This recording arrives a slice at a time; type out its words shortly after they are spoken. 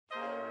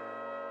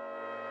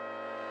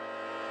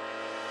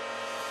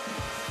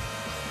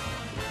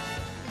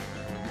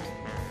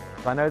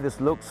I know this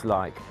looks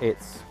like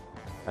it's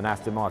an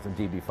Aston Martin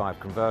DB5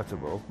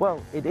 convertible.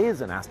 Well, it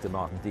is an Aston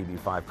Martin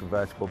DB5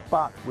 convertible,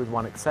 but with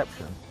one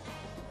exception.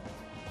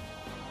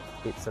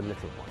 It's a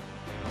little one.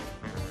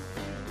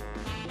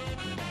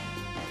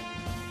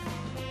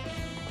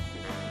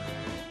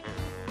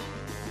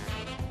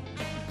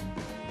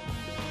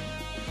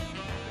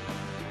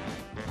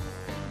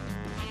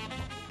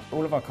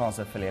 All of our cars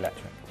are fully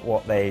electric.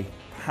 What they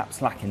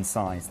perhaps lack in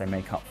size, they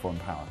make up for in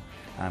power,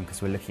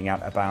 because we're looking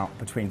at about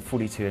between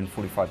 42 and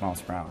 45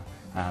 miles per hour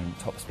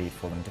top speed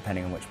for them,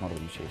 depending on which model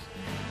you choose.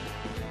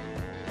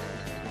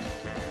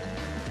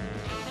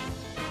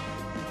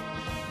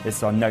 This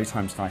is our No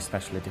Time to Die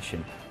special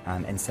edition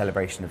in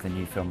celebration of the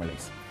new film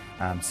release.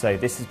 So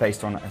this is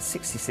based on a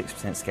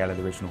 66% scale of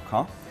the original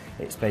car.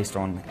 It's based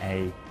on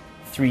a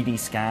 3D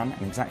scan,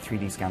 an exact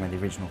 3D scan of the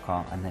original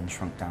car, and then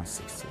shrunk down to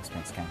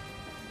 66% scan.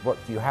 What,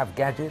 do you have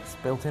gadgets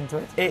built into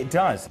it? It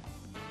does.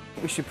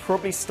 We should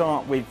probably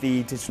start with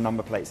the digital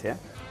number plates here.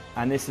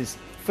 And this is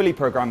fully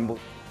programmable.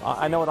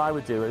 I know what I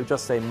would do. It would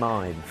just say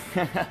mine.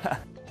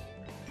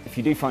 If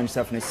you do find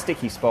yourself in a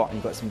sticky spot and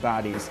you've got some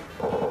baddies,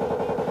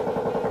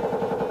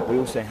 we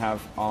also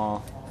have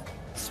our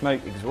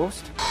smoke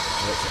exhaust,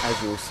 which,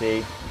 as you'll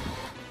see,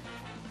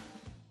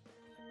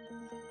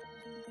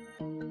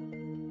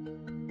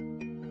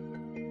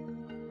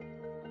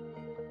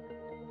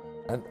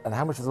 And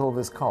how much does all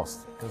this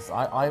cost? Because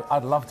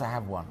I'd love to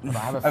have one, but I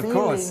have a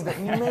course.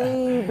 feeling that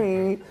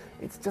maybe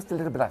it's just a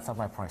little bit outside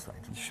my price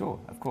range. Sure,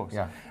 of course.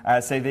 Yeah.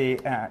 So the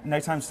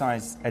No Time to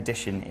Die's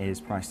edition is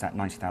priced at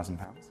 £90,000.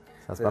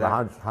 That's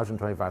about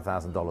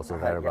 $125,000 or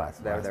thereabouts.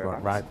 Yeah,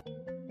 thereabouts. Right.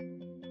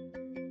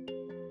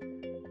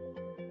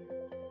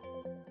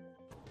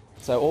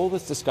 So all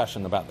this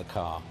discussion about the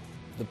car,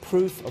 the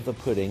proof of the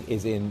pudding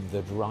is in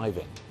the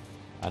driving.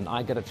 And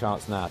I get a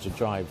chance now to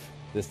drive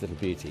this little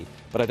beauty,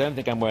 but I don't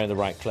think I'm wearing the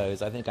right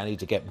clothes. I think I need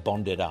to get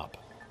bonded up.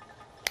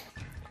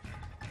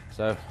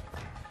 So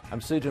I'm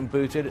suited and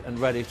booted and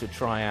ready to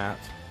try out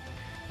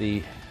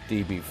the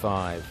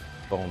DB5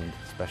 Bond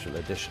Special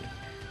Edition.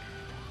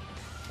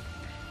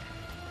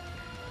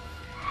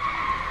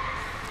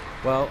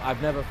 Well,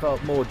 I've never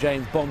felt more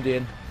James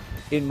Bondian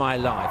in my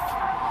life.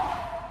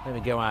 Let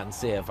me go out and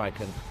see if I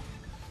can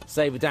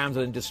save a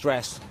damsel in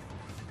distress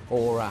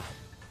or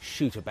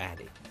shoot a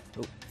baddie.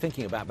 Ooh,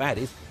 thinking about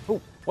baddies.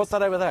 Oh, what's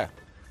that over there?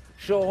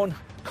 Sean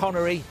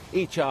Connery,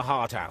 eat your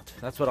heart out.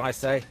 That's what I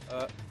say.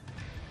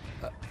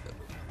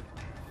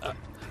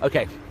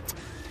 Okay,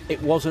 it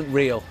wasn't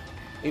real.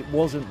 It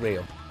wasn't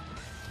real.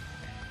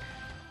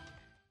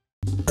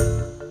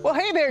 Well,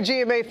 hey there,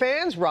 GMA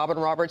fans. Robin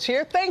Roberts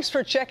here. Thanks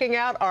for checking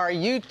out our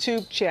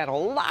YouTube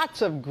channel.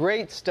 Lots of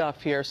great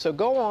stuff here. So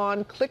go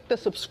on, click the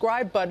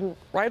subscribe button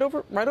right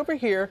over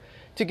here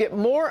to get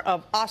more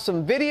of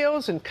awesome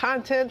videos and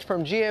content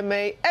from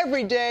GMA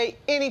every day,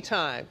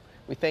 anytime.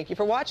 We thank you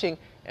for watching,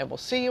 and we'll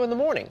see you in the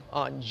morning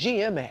on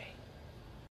GMA.